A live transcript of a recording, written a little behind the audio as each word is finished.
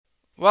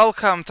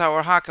Welcome to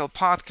our Hakel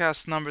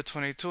podcast number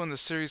 22 in the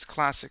series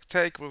Classic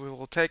Take, where we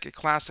will take a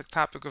classic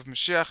topic of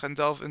Moshiach and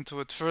delve into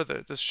it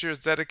further. This year is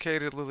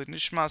dedicated Lili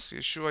Nishmas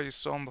Yeshua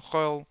Yisrael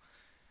B'Chol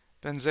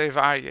Ben Zev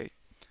Aryeh.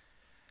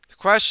 The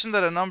question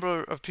that a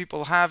number of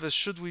people have is,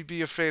 should we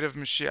be afraid of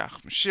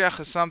Moshiach? Moshiach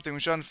is something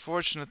which,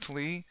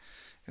 unfortunately,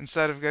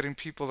 instead of getting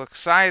people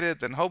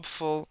excited and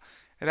hopeful,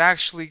 it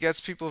actually gets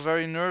people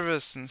very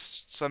nervous, and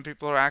some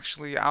people are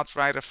actually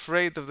outright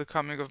afraid of the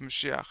coming of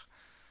Moshiach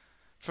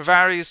for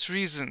various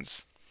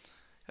reasons.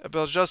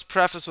 I'll just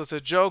preface with a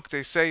joke.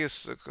 They say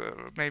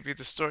maybe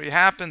the story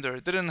happened or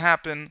it didn't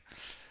happen,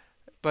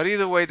 but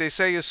either way, they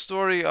say a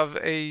story of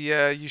a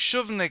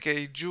yeshuvnik,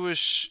 a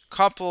Jewish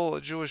couple,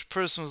 a Jewish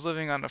person was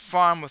living on a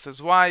farm with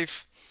his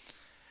wife,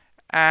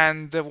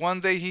 and one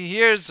day he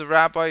hears the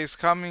rabbi is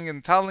coming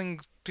and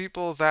telling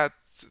people that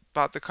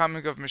about the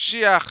coming of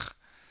Mashiach,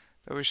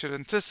 that we should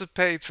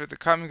anticipate for the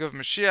coming of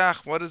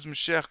Mashiach. What is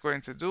Mashiach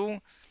going to do?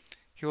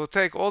 He will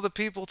take all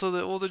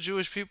all the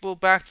Jewish people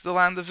back to the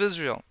land of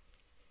Israel.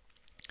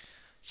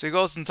 So he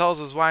goes and tells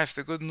his wife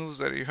the good news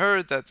that he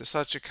heard, that there's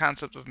such a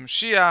concept of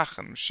Mashiach,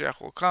 and Mashiach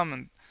will come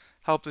and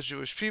help the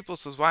Jewish people.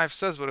 So his wife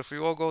says, but if we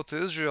all go to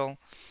Israel,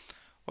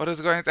 what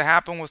is going to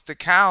happen with the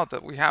cow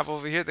that we have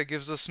over here that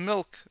gives us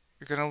milk?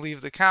 You're going to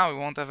leave the cow, we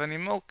won't have any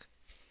milk.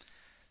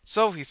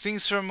 So he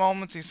thinks for a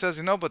moment, he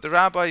says, but the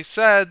rabbi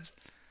said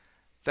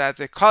that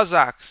the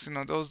Cossacks,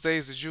 those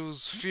days the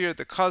Jews feared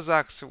the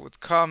Cossacks who would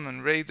come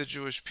and raid the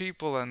Jewish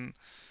people and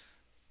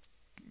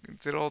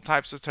did all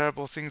types of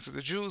terrible things to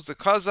the Jews. The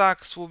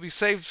Cossacks will be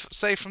safe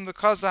from the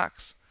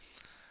Cossacks.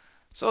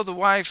 So the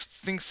wife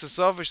thinks this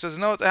over. She says,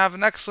 I have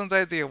an excellent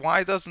idea.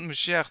 Why doesn't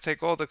Mashiach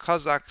take all the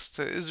Cossacks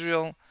to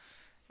Israel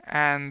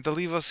and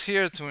leave us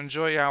here to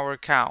enjoy our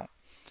cow?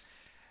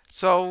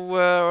 So,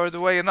 or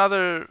the way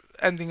another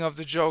ending of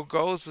the joke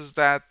goes is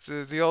that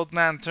the old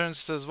man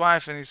turns to his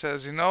wife and he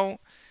says, it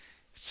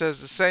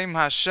says the same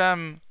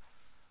Hashem,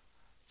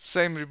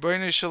 same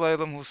Ribbono Shel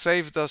Olam who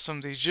saved us from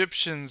the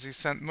Egyptians. He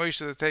sent Moshe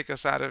to take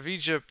us out of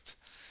Egypt,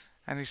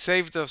 and he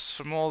saved us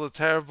from all the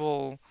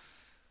terrible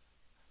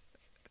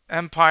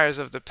empires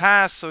of the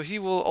past, so he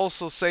will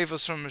also save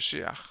us from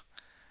Mashiach.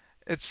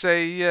 It's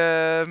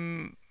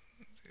the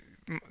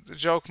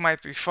joke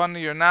might be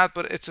funny or not,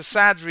 but it's a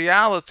sad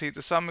reality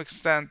to some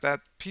extent that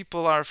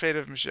people are afraid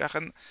of Mashiach.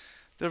 And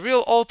the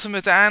real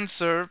ultimate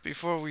answer,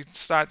 before we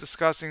start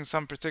discussing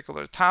some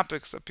particular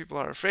topics that people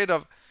are afraid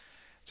of,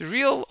 the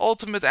real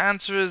ultimate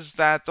answer is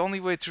that the only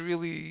way to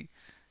really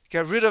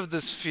get rid of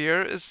this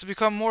fear is to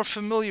become more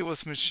familiar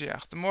with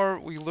Mashiach. The more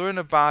we learn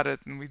about it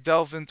and we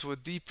delve into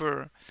it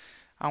deeper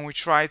and we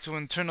try to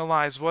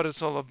internalize what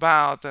it's all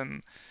about,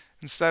 and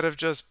instead of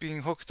just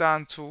being hooked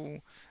on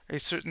to a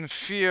certain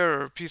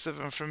fear or piece of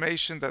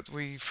information that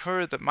we've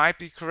heard that might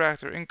be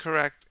correct or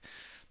incorrect,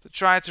 to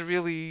try to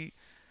really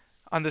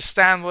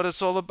understand what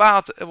it's all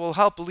about, it will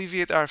help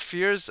alleviate our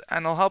fears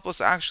and it'll help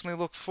us actually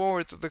look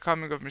forward to the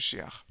coming of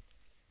Mashiach.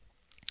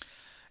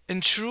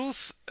 In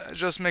truth,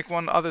 just make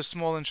one other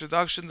small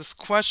introduction. This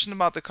question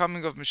about the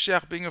coming of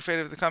Mashiach, being afraid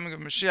of the coming of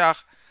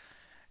Mashiach,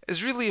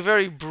 is really a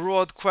very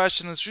broad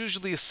question. It's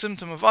usually a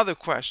symptom of other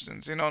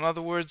questions. In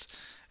other words,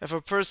 if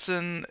a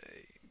person,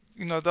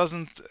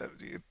 doesn't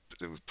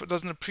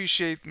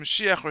appreciate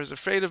Mashiach or is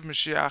afraid of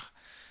Mashiach,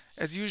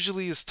 it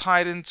usually is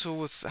tied into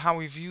with how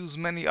he views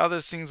many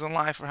other things in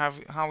life, or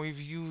how he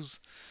views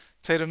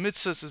Torah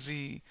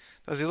mitzvahs.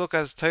 Does he look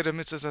at Torah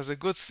mitzvahs as a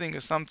good thing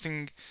or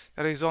something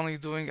that he's only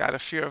doing out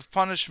of fear of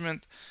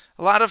punishment?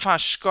 A lot of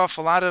hashkaf,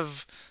 a lot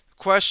of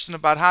question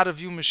about how to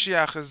view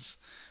Mashiach is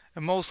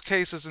in most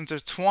cases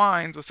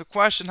intertwined with the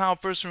question how a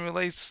person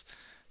relates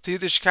to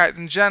Yiddishkeit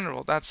in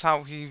general. That's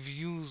how he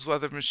views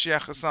whether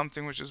Mashiach is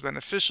something which is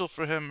beneficial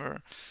for him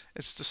or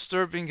it's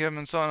disturbing him,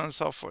 and so on and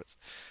so forth.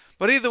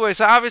 But either way,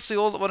 so obviously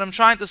what I'm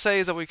trying to say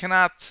is that we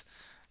cannot,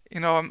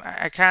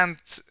 I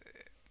can't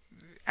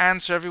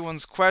answer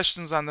everyone's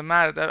questions on the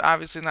matter. That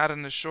obviously not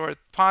in a short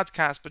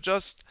podcast, but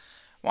just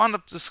want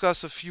to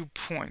discuss a few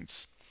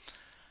points.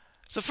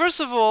 So first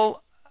of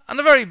all, on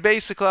a very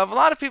basic level, a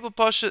lot of people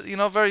push it,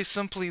 very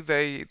simply,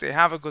 they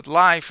have a good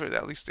life, or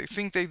at least they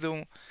think they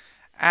do,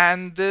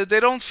 and they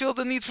don't feel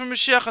the need for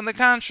Mashiach. On the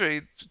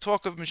contrary,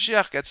 talk of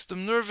Mashiach gets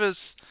them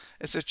nervous.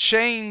 It's a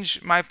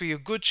change, might be a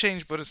good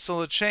change, but it's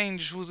still a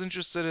change. Who's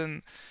interested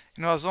in,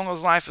 as long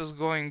as life is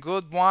going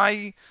good,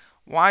 why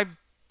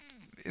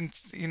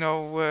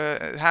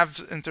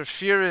have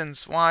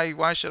interference?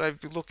 Why should I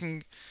be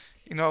looking,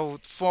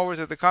 forward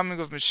to the coming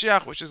of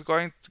Mashiach, which is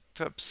going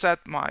to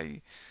upset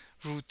my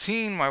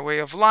routine, my way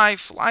of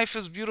life? Life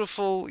is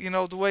beautiful,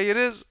 the way it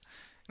is.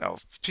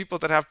 People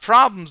that have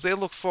problems, they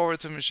look forward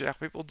to Mashiach.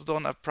 People that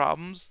don't have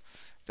problems,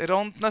 they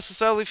don't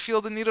necessarily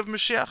feel the need of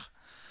Mashiach.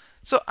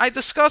 So I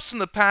discussed in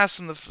the past,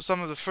 in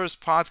some of the first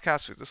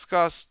podcasts, we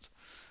discussed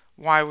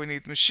why we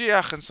need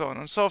Mashiach and so on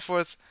and so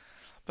forth.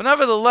 But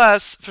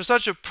nevertheless, for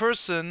such a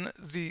person,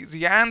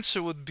 the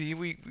answer would be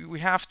we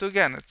have to,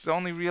 again, it's the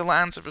only real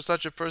answer for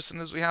such a person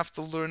is we have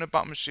to learn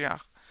about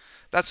Mashiach.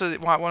 That's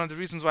one of the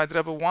reasons why the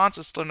Rebbe wants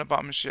us to learn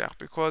about Mashiach,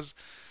 because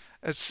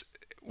it's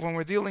when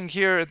we're dealing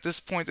here at this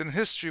point in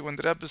history, when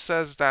the Rebbe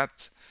says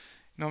that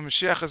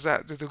Mashiach is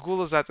at the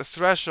Gula is at the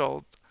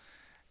threshold,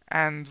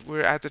 and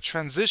we're at the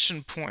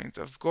transition point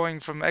of going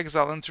from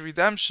exile into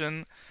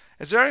redemption,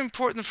 it's very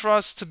important for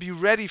us to be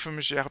ready for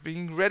Mashiach.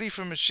 Being ready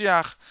for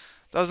Mashiach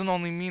doesn't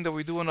only mean that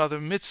we do another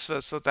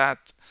mitzvah so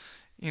that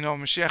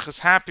Mashiach is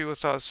happy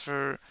with us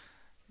for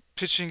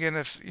pitching in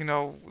if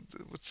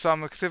with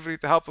some activity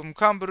to help him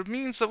come, but it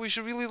means that we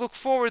should really look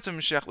forward to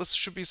Mashiach. This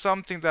should be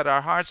something that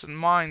our hearts and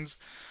minds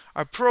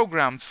are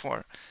programmed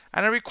for,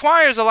 and it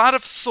requires a lot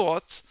of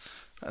thought.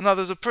 In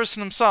other words, a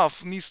person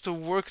himself needs to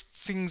work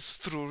things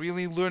through,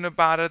 really learn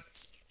about it,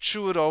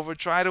 chew it over,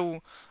 try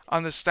to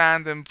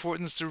understand the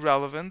importance, the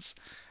relevance,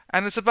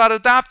 and it's about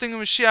adopting a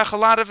Mashiach. A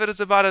lot of it is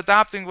about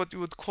adopting what you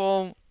would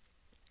call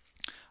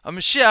a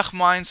Mashiach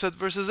mindset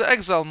versus an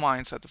exile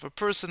mindset. If a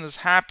person is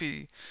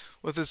happy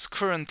with his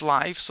current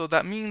life, so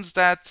that means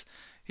that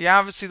he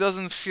obviously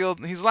doesn't feel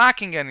he's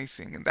lacking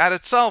anything, and that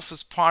itself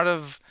is part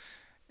of,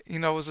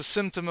 is a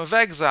symptom of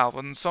exile.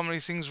 When so many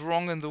things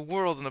wrong in the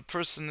world, and a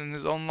person in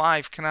his own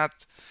life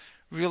cannot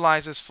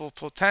realize his full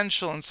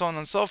potential, and so on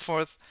and so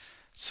forth.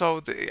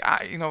 So,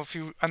 if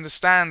he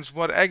understands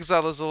what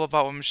exile is all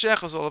about, what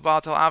Mashiach is all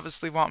about, he'll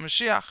obviously want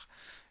Mashiach.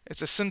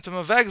 It's a symptom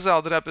of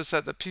exile, that Rebbe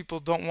said, that people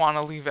don't want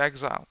to leave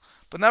exile.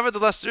 But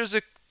nevertheless,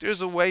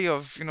 there's a way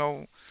of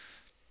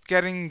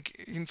getting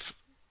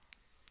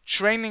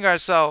training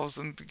ourselves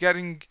and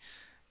getting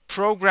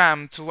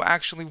programmed to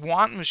actually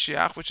want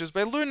Mashiach, which is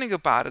by learning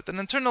about it and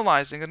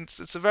internalizing. And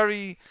it's a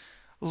very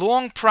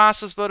long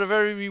process, but a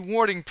very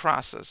rewarding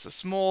process. A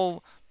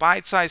small,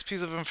 bite-sized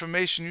piece of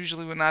information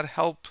usually would not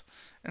help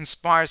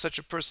inspire such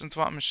a person to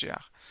want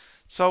Mashiach.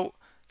 So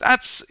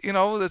that's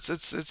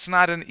it's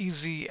not an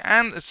easy,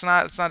 and it's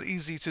not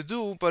easy to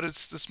do, but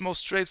it's the most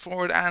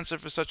straightforward answer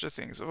for such a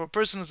thing. So if a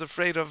person is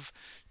afraid of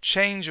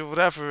change or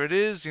whatever it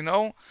is,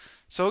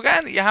 so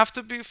again, you have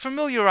to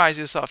familiarize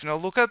yourself.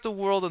 Look at the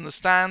world,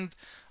 understand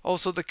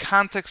also the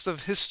context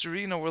of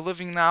history. We're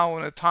living now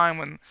in a time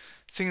when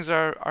things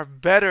are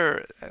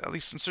better, at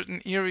least in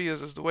certain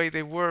areas, as the way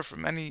they were for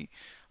many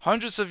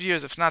hundreds of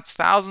years, if not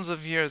thousands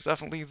of years.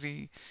 Definitely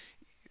the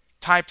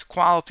type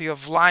quality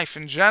of life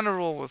in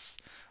general with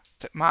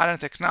modern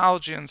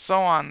technology and so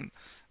on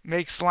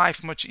makes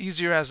life much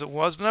easier as it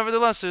was. But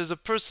nevertheless, there's a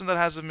person that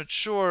has a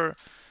mature,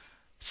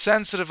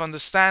 sensitive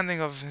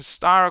understanding of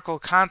historical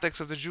context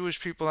of the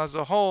Jewish people as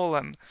a whole,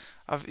 and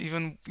of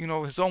even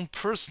his own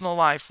personal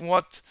life,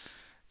 what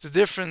the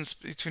difference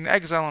between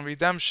exile and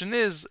redemption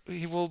is.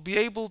 He will be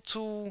able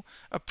to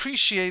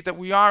appreciate that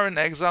we are in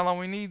exile and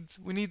we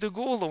need the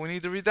Gula, we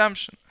need the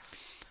redemption.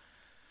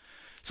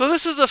 So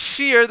this is a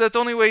fear that the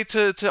only way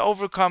to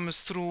overcome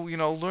is through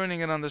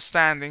learning and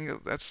understanding.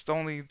 That's the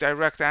only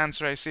direct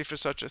answer I see for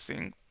such a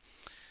thing.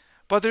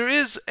 But there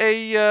is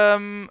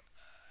and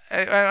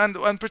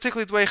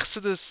particularly the way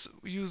Chassidus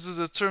uses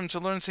a term to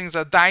learn things,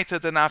 adaita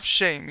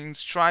denafshe,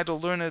 means try to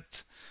learn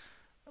it.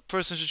 A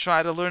person should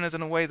try to learn it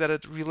in a way that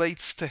it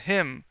relates to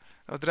him.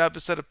 The Rebbe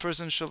said a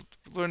person should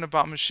learn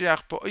about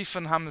Mashiach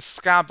b'oifen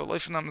hamiskabel.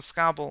 Oifen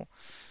hamiskabel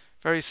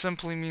very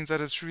simply means that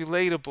it's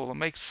relatable. It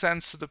makes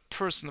sense to the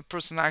person. The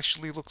person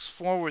actually looks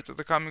forward to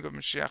the coming of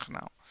Mashiach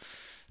now.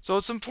 So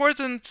it's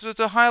important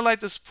to highlight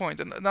this point.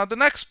 And now the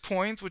next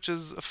point, which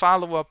is a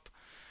follow-up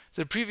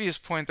to the previous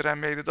point that I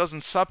made, it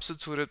doesn't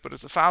substitute it, but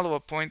it's a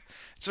follow-up point.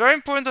 It's very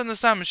important to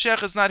understand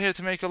Mashiach is not here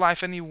to make your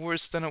life any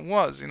worse than it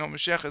was.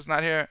 Mashiach is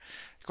not here,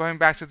 going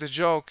back to the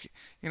joke,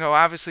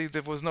 obviously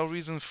there was no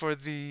reason for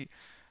the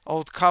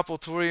old couple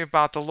to worry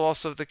about the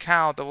loss of the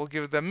cow that will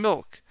give them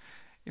milk.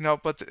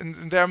 But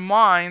in their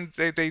mind,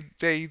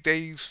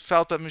 they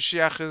felt that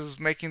Mashiach is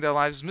making their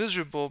lives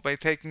miserable by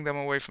taking them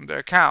away from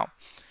their cow.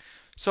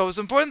 So it's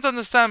important to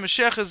understand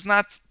Mashiach is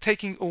not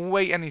taking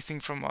away anything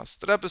from us.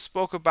 The Rebbe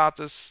spoke about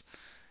this,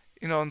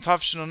 in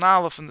Tavshin and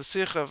Aleph, in the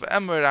Sikh of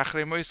Emer,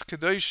 Achrei Mois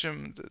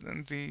Kedoshim,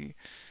 and the,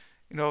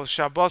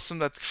 Shabbosim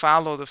that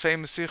follow the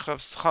famous Sikh of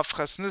Chav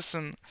Ches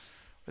Nissen.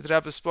 The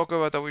Rebbe spoke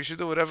about that we should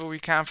do whatever we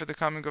can for the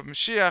coming of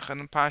Mashiach,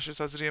 and in Pashas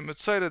Azriya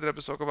Mitzayra, the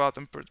Rebbe spoke about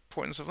the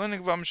importance of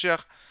learning about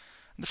Mashiach.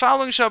 In the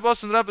following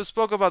Shabbos, the Rebbe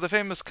spoke about the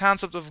famous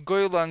concept of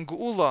Goyla and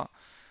Geula,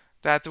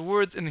 that the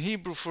word in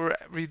Hebrew for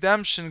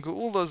redemption,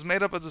 Geula, is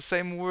made up of the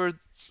same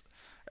words,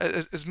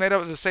 is made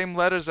up of the same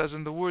letters as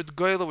in the word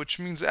Goyla, which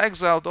means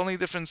exile. The only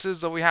difference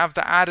is that we have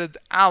the added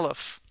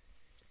Aleph,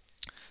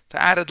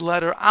 the added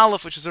letter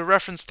Aleph, which is a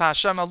reference to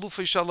Hashem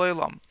Alufei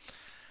Shalolam.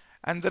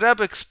 And the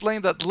Rebbe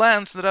explained at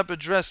length, the Rebbe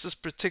addressed this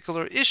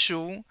particular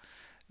issue,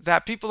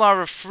 that people are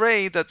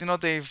afraid that,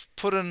 they've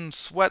put in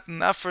sweat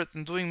and effort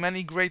and doing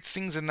many great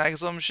things in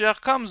exile.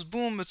 Mashiach comes,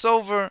 boom, it's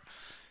over.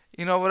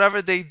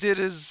 Whatever they did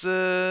is,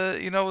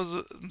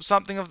 is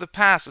something of the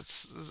past.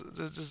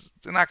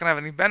 They're not going to have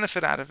any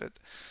benefit out of it.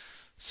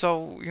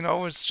 So,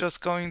 it's just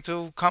going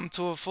to come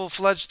to a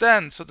full-fledged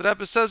end. So the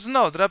Rebbe says,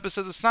 no. The Rebbe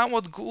says it's not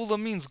what Geula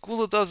means.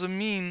 Geula doesn't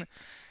mean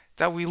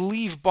that we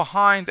leave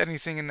behind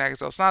anything in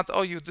exile. It's not,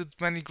 you did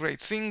many great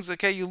things,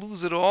 okay, you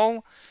lose it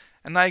all,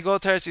 and now you go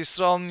to Eretz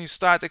Yisrael and you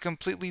start a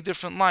completely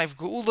different life.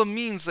 Geula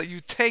means that you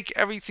take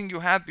everything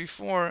you had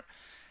before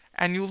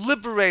and you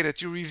liberate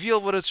it. You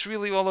reveal what it's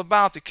really all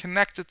about. You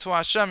connect it to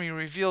Hashem. You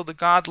reveal the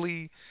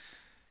godly,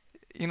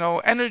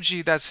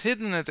 energy that's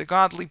hidden in it, the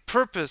godly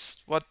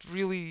purpose, what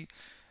really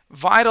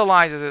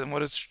vitalizes it, and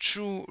what its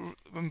true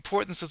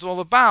importance is all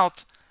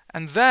about.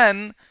 And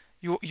then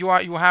you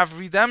have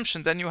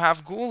redemption. Then you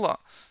have Geula.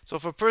 So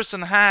if a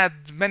person had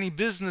many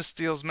business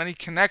deals, many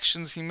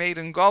connections he made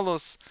in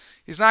Golus,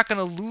 he's not going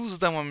to lose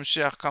them when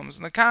Mashiach comes.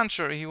 On the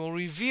contrary, he will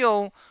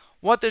reveal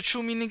what their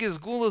true meaning is.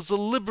 Geula is a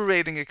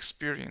liberating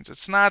experience.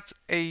 It's not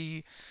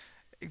a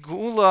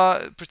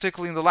Geula,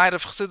 particularly in the light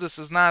of Chassidus,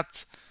 is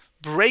not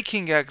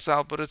breaking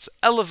exile, but it's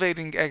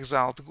elevating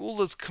exile. The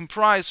Geula is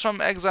comprised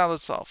from exile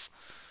itself.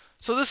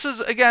 So this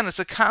is, again, it's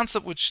a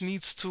concept which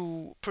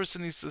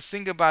person needs to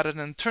think about it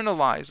and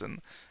internalize,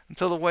 and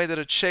until the way that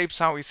it shapes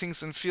how he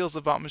thinks and feels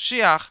about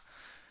Mashiach,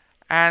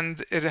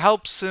 and it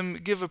helps him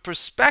give a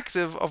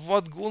perspective of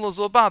what Geula is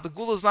all about. The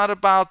Geula is not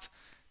about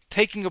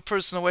taking a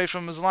person away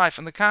from his life.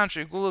 On the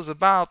contrary, Geula is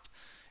about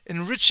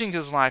enriching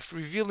his life,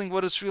 revealing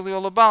what it's really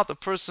all about. The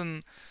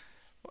person,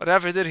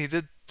 whatever he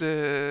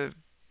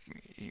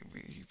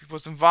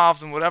was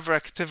involved in whatever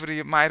activity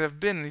it might have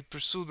been, he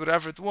pursued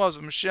whatever it was.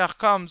 When Mashiach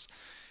comes,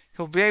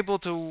 he'll be able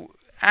to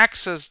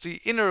access the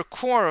inner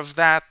core of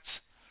that,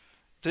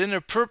 the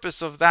inner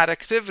purpose of that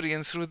activity,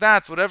 and through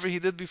that, whatever he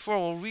did before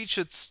will reach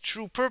its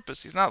true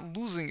purpose. He's not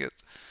losing it.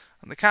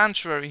 On the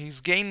contrary, he's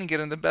gaining it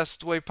in the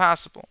best way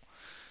possible.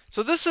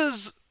 So this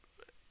is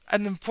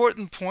an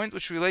important point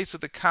which relates to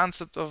the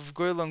concept of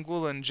Goyla and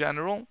Gula in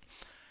general.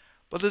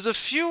 But there's a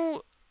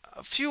few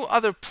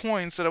other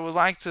points that I would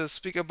like to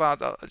speak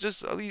about,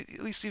 just at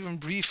least even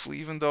briefly,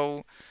 even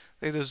though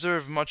they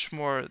deserve much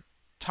more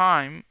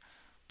time.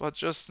 But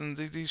just in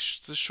this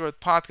short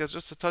podcast,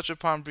 just to touch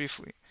upon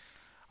briefly.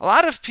 A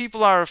lot of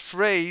people are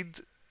afraid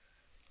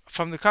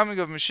from the coming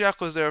of Mashiach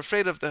because they're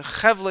afraid of the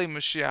Chevlei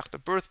Mashiach, the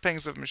birth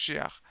pangs of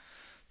Mashiach,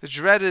 the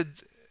dreaded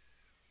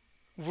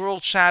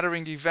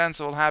world-shattering events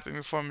that will happen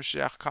before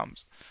Mashiach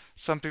comes.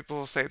 Some people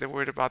will say they're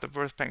worried about the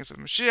birth pangs of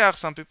Mashiach.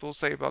 Some people will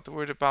say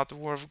worried about the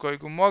war of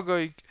Gog and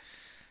Magog.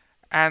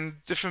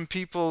 And different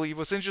people,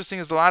 what's interesting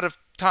is a lot of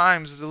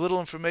times the little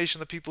information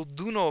that people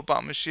do know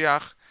about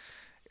Mashiach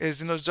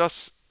is,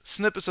 just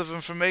snippets of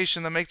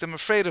information that make them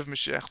afraid of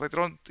Mashiach. Like, they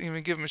don't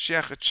even give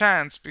Mashiach a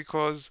chance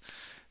because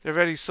they're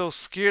already so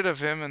scared of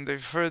him, and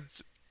they've heard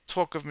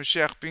talk of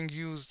Mashiach being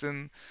used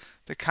in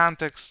the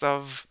context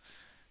of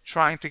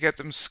trying to get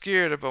them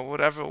scared about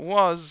whatever it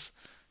was.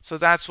 So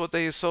that's what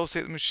they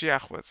associate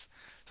Mashiach with.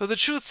 So the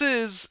truth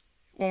is,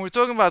 when we're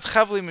talking about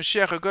Chavli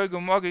Mashiach or Gog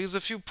and Magog, there's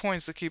a few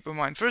points to keep in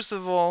mind. First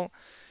of all,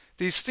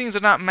 these things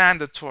are not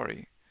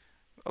mandatory.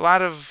 A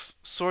lot of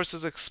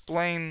sources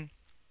explain,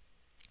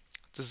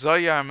 the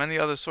Zohar and many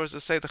other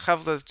sources say the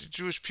Chavla, the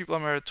Jewish people are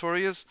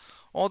meritorious.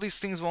 All these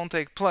things won't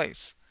take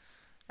place.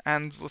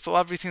 And with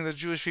everything the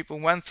Jewish people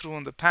went through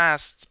in the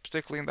past,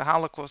 particularly in the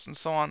Holocaust and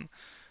so on,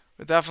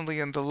 we're definitely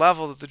in the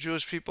level that the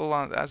Jewish people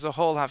as a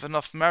whole have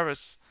enough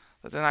merits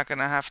that they're not going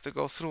to have to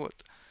go through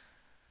it.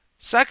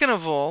 Second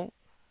of all,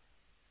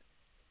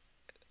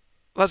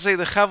 let's say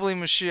the Chavli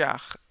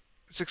Mashiach.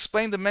 It's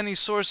explained in many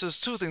sources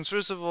two things.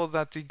 First of all,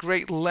 that the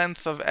great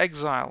length of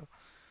exile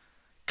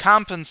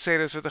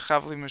compensated for the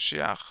Chavli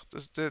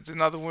Mashiach.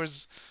 In other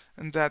words,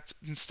 and that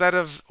instead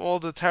of all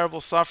the terrible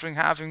suffering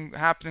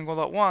happening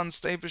all at once,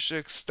 the Eibusher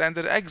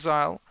extended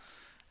exile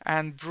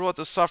and brought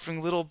the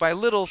suffering little by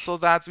little so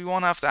that we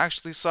won't have to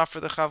actually suffer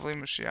the Chavli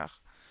Mashiach.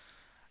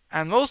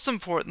 And most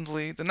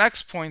importantly, the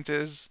next point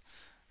is,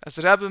 as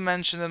the Rebbe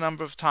mentioned a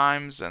number of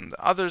times and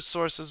other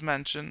sources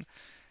mention,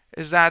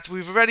 is that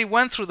we've already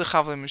went through the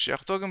Chavli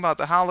Mashiach. Talking about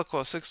the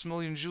Holocaust, 6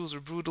 million Jews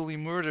were brutally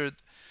murdered,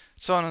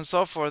 so on and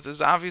so forth.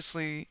 Is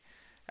obviously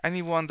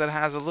anyone that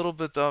has a little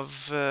bit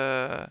of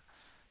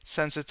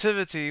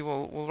sensitivity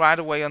will right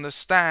away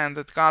understand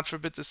that God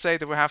forbid to say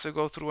that we have to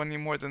go through any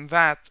more than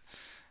that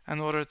in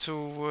order to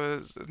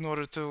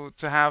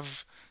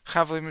have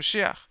Chavli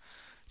Mashiach.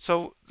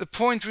 So the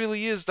point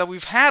really is that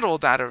we've had all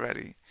that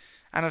already.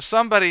 And if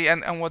somebody,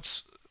 and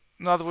what's,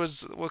 in other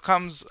words, what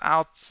comes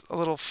out a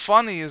little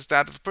funny is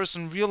that if a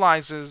person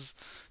realizes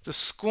the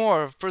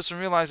score, if a person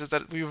realizes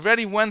that we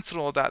already went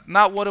through all that,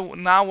 now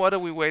what are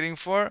we waiting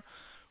for?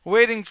 We're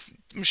waiting,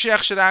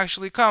 Mashiach should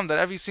actually come, that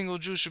every single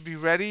Jew should be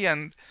ready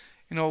and,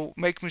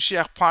 make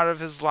Mashiach part of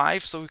his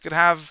life so we could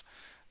have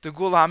the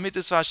Gula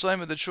HaMitzvah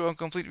Hashlema, the true and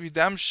complete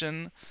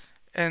redemption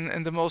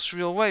in the most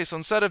real way. So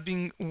instead of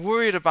being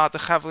worried about the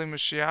Chavli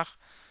Mashiach,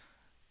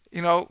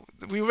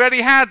 we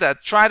already had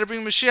that. Try to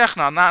bring Mashiach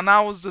now.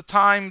 Now is the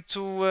time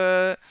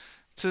to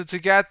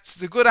get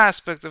the good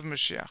aspect of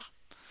Mashiach.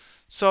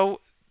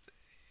 So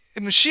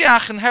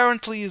Mashiach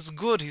inherently is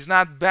good. He's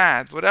not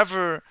bad.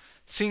 Whatever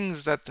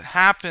things that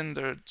happened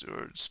or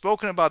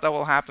spoken about that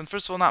will happen,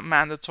 first of all, not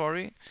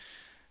mandatory.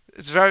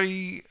 It's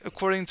very,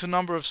 according to a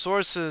number of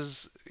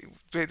sources,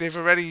 we've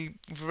already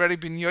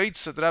been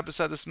yoitza. The Rebbe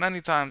said this many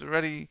times.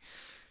 Already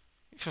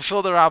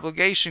fulfilled their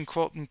obligation,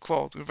 quote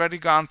unquote. We've already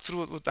gone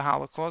through it with the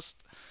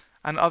Holocaust.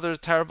 and other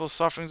terrible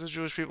sufferings the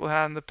Jewish people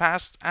had in the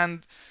past.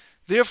 And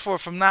therefore,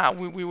 from now,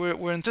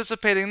 we're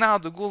anticipating now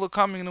the Gula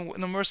coming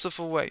in a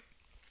merciful way.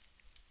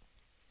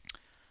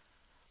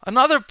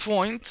 Another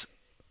point,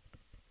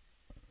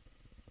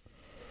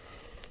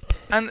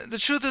 and the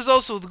truth is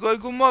also the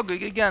Gog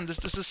Magog. Again,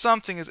 this is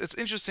something. It's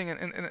interesting.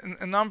 In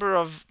a number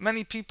of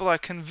many people are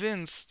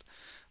convinced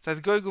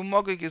that Gog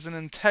Magog is an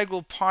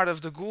integral part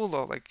of the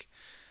Gula. Like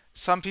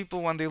some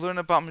people, when they learn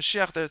about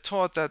Mashiach, they're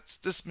taught that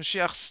this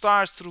Mashiach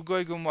starts through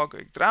Gog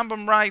Magog. The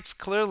Rambam writes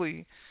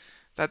clearly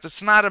that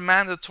it's not a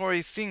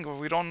mandatory thing, or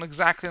we don't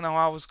exactly know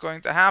how it's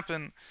going to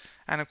happen.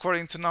 And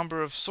according to a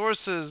number of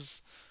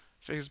sources,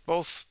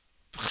 both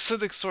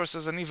Chassidic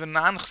sources and even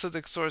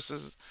non-Chassidic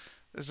sources,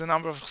 there's a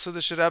number of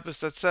Chassidic Rebbes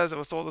that says that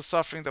with all the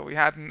suffering that we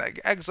had in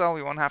exile,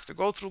 we won't have to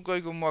go through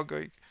Gog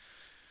Magog.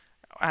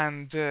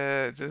 And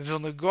the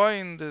Vilna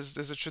Gaon, there's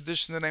a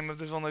tradition in the name of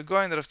the Vilna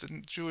Gaon that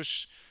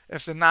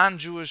if the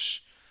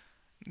non-Jewish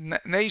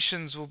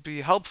nations will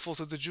be helpful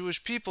to the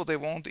Jewish people, they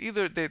won't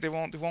either. They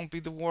won't be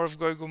the war of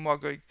Gog and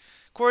Magog.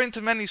 According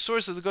to many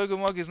sources, Gog and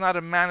Magog is not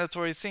a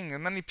mandatory thing,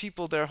 and many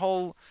people, their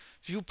whole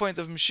viewpoint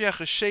of Mashiach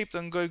is shaped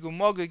on Gog and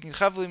Magog and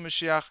Chavli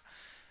Mashiach.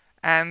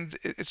 And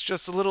it's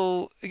just a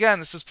little, again,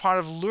 this is part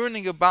of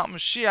learning about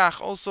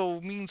Mashiach, also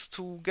means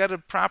to get a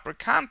proper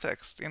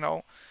context,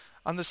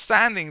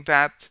 understanding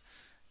that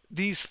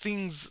these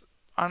things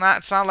are not,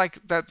 it's not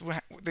like that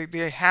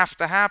they have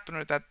to happen,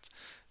 or that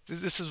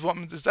this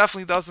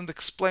definitely doesn't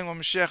explain what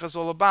Mashiach is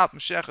all about.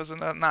 Mashiach is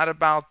not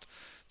about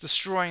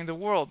destroying the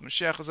world.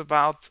 Mashiach is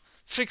about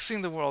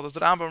fixing the world. As the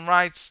Rambam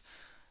writes,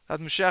 that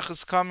Mashiach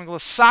is coming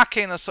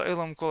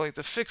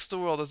to fix the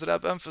world. As the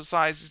Rebbe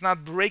emphasized, he's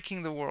not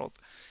breaking the world.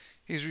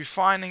 He's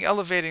refining,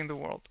 elevating the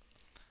world.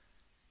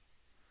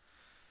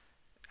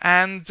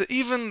 And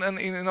even,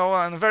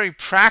 on a very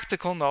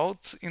practical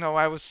note,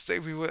 I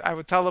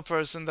would tell a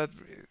person that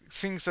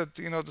thinks that,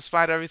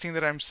 despite everything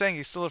that I'm saying,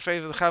 he's still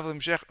afraid of the Chavli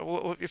Mashiach.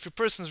 Well, if a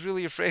person is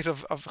really afraid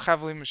of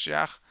Chavli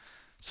Mashiach,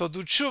 so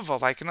do tshuva.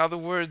 Like, in other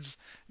words,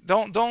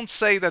 don't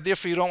say that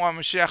therefore you don't want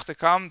Mashiach to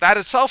come. That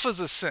itself is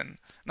a sin.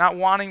 Not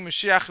wanting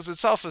Mashiach is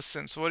itself a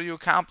sin. So what are you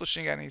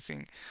accomplishing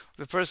anything?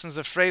 The person is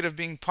afraid of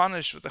being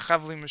punished with the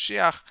Chavli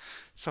Mashiach,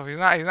 so he's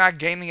not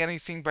gaining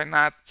anything by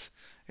not.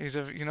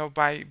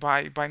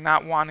 By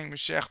not wanting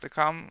Mashiach to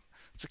come.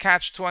 It's a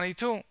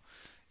catch-22.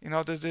 Then the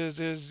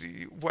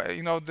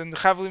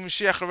Chavli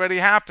Mashiach already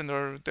happened,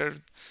 or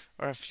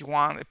if you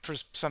want,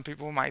 some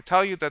people might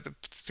tell you that the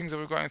things that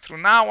we're going through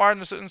now are, in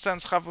a certain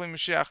sense, Chavli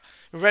Mashiach.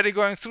 We're already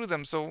going through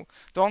them, so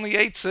the only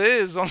eitzah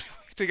is, the only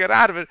way to get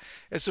out of it,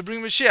 is to bring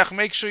Mashiach.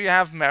 Make sure you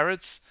have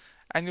merits,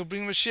 and you'll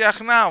bring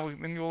Mashiach now,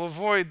 and you'll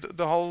avoid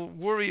the whole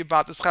worry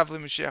about this Chavli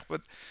Mashiach.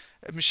 But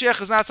Mashiach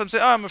is not something,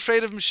 I'm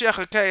afraid of Mashiach,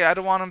 okay, I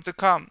don't want him to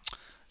come.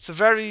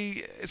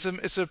 It's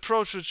an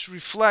approach which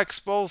reflects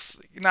both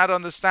not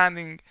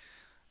understanding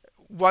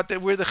where the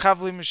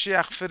Chavli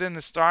Mashiach fit in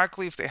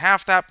historically, if they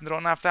have to happen, they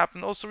don't have to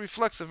happen. It also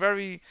reflects a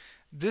very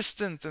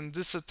distant and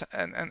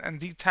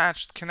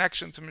detached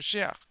connection to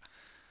Mashiach.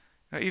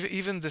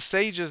 Even the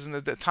sages in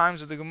the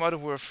times of the Gemara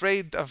were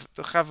afraid of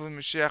the Chavli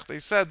Mashiach. They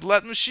said,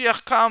 let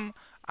Mashiach come,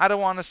 I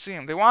don't want to see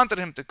him. They wanted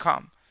him to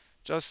come.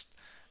 Just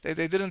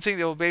They didn't think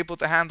they would be able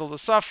to handle the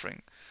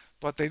suffering.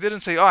 But they didn't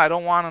say, I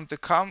don't want him to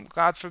come,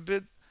 God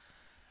forbid.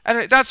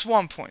 Anyway, that's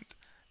one point.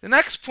 The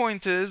next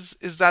point is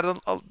that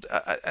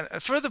a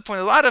further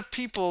point, a lot of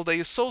people, they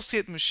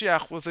associate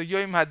Mashiach with a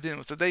Yom Hadin,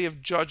 with the Day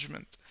of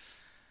Judgment.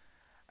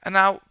 And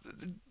now,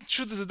 the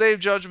truth is the Day of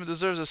Judgment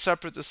deserves a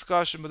separate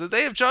discussion, but the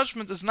Day of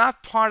Judgment is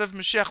not part of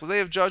Mashiach. The Day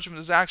of Judgment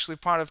is actually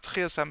part of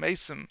Tchias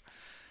HaMesim,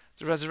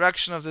 the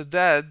resurrection of the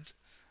dead,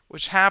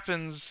 which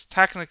happens,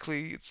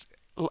 technically, it's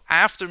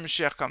after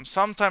Mashiach comes,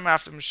 sometime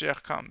after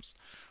Mashiach comes,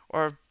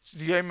 or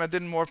the Yom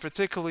Hadin more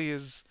particularly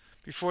is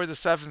before the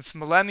 7th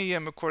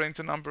millennium, according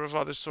to a number of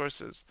other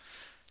sources.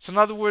 So in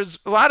other words,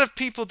 a lot of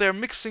people, they're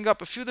mixing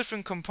up a few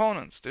different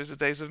components. There's the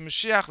days of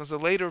Mashiach, there's a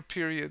later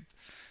period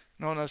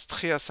known as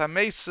Tchias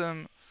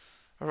HaMesim,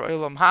 or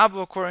Olam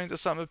Haba, according to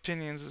some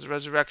opinions, is the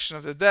resurrection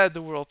of the dead,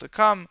 the world to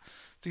come.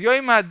 The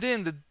Yom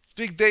Hadin, the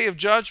big day of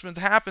judgment,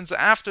 happens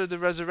after the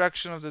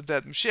resurrection of the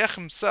dead. Mashiach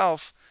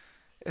himself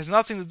has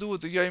nothing to do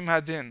with the Yom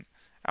Hadin.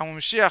 And when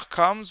Mashiach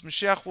comes,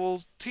 Mashiach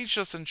will teach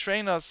us and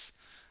train us,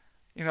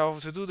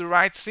 to do the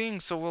right thing,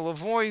 so we'll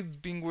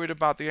avoid being worried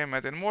about the Yom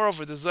Hadin.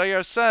 Moreover, the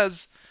Zohar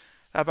says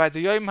that by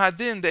the Yom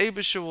Hadin, the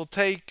Eibusher will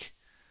take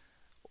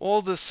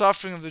all the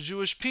suffering of the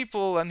Jewish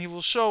people, and he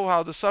will show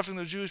how the suffering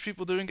of the Jewish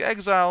people during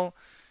exile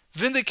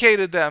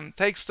vindicated them,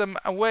 takes them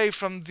away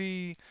from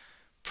the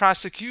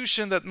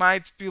prosecution that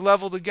might be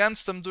leveled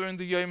against them during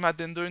the Yom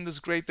Hadin, during this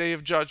great day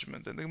of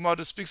judgment. And the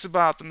Gemara speaks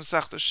about the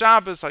Masechta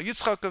Shabbos, how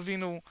Yitzchak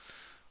Avinu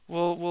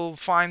will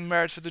find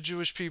merit for the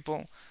Jewish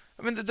people.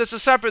 I mean, that's a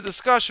separate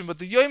discussion, but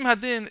the Yom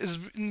Hadin is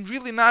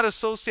really not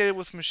associated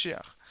with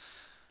Mashiach.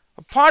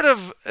 A part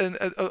of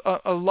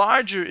a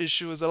larger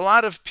issue is that a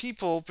lot of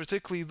people,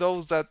 particularly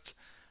those that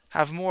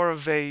have more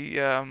of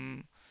a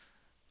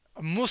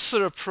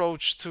Musar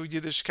approach to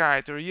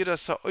Yiddishkeit, or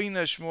Yiras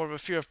HaOynesh, more of a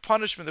fear of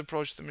punishment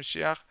approach to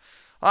Mashiach,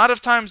 A lot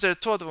of times they're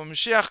taught that when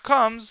Mashiach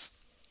comes,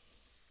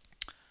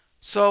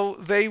 so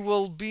they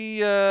will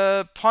be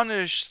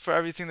punished for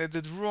everything they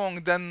did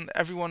wrong. Then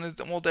everyone,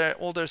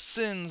 all their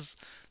sins,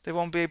 they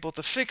won't be able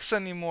to fix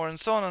anymore, and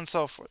so on and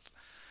so forth.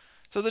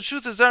 So the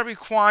truth is that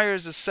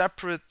requires a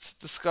separate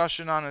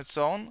discussion on its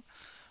own.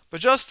 But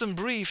just in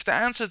brief, the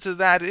answer to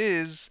that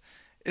is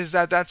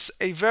that that's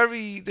a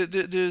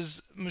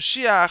there's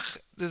Moshiach,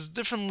 there's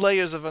different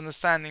layers of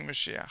understanding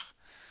Moshiach.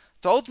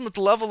 The ultimate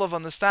level of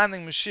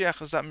understanding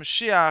Moshiach is that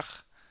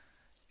Moshiach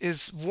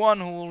is one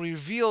who will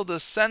reveal the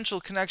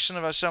essential connection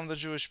of Hashem with the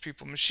Jewish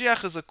people.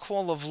 Moshiach is a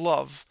call of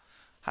love.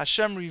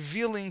 Hashem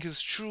revealing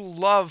His true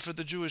love for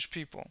the Jewish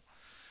people.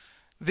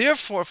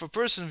 Therefore, if a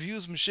person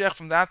views Moshiach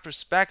from that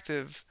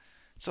perspective,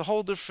 it's a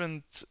whole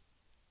different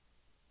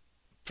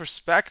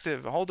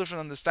perspective, a whole different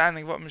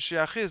understanding of what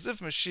Moshiach is. If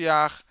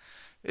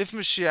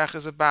Moshiach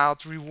is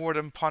about reward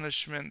and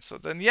punishment, so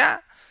then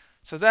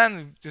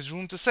there's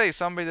room to say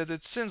somebody that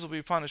did sins will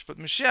be punished. But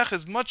Moshiach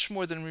is much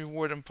more than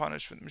reward and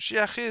punishment.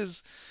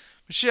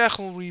 Moshiach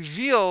will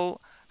reveal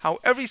how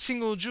every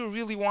single Jew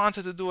really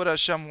wanted to do what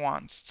Hashem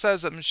wants. It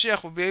says that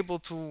Moshiach will be able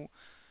to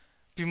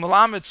be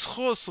Melamed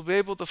Zchus, will be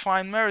able to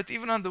find merit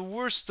even on the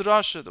worst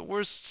rasha, the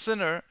worst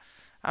sinner.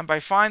 And by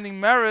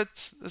finding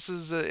merit, this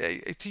is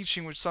a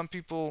teaching which some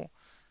people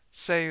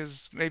say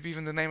is maybe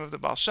even the name of the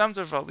Baal Shem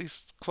Tov, or at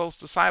least close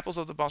disciples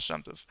of the Baal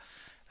Shem Tov.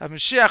 That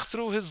Mashiach,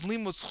 through his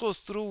limud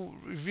zchus,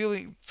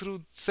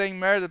 through saying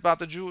merit about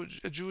the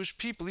Jewish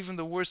people, even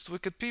the worst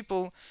wicked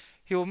people,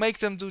 he will make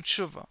them do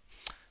tshuva.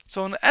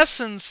 So in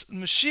essence,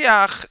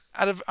 Mashiach,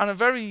 on a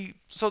very,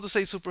 so to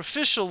say,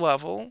 superficial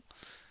level,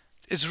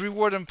 is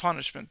reward and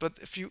punishment. But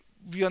if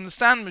we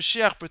understand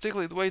Mashiach,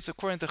 particularly the way it's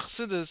according to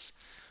Chassidus,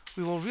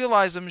 we will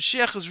realize that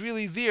Mashiach is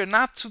really there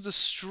not to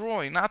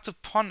destroy, not to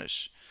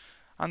punish.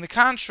 On the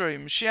contrary,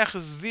 Mashiach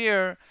is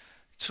there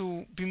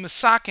to be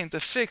masakin, to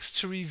fix,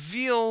 to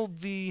reveal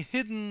the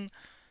hidden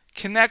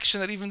connection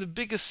that even the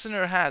biggest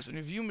sinner has. When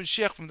you view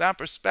Mashiach from that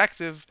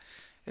perspective,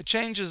 it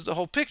changes the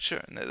whole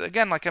picture. And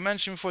again, like I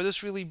mentioned before,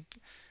 this really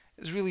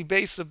is really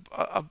based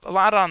a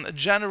lot on a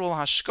general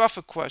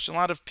hashkafa question. A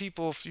lot of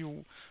people, if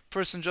you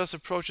person just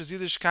approaches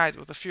Yiddishkeit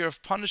with a fear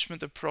of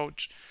punishment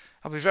approach,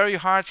 it'll be very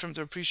hard for him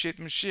to appreciate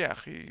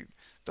Mashiach.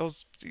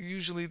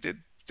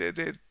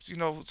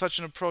 Such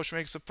an approach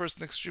makes a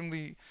person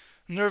extremely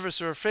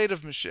nervous or afraid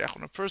of Mashiach.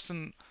 When a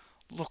person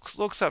looks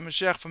at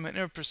Mashiach from an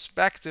inner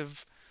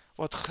perspective,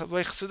 what the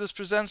way Chassidus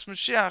presents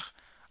Mashiach,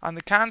 on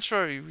the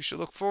contrary, we should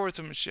look forward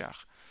to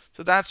Mashiach.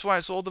 So that's why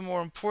it's all the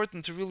more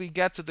important to really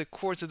get to the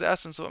core, to the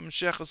essence of what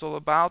Mashiach is all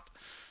about.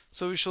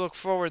 So we should look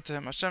forward to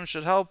him. Hashem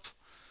should help.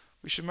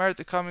 We should merit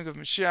the coming of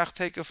Mashiach.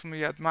 Take it from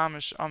Yad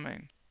Mamish.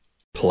 Amen.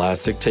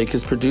 Classic Take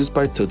is produced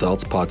by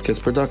Tudal's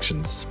Podcast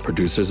Productions,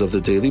 producers of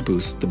The Daily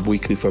Boost, The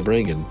Weekly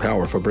Farbrengen,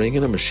 Power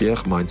Farbrengen, and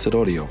Mashiach Mindset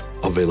Audio.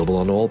 Available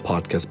on all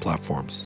podcast platforms.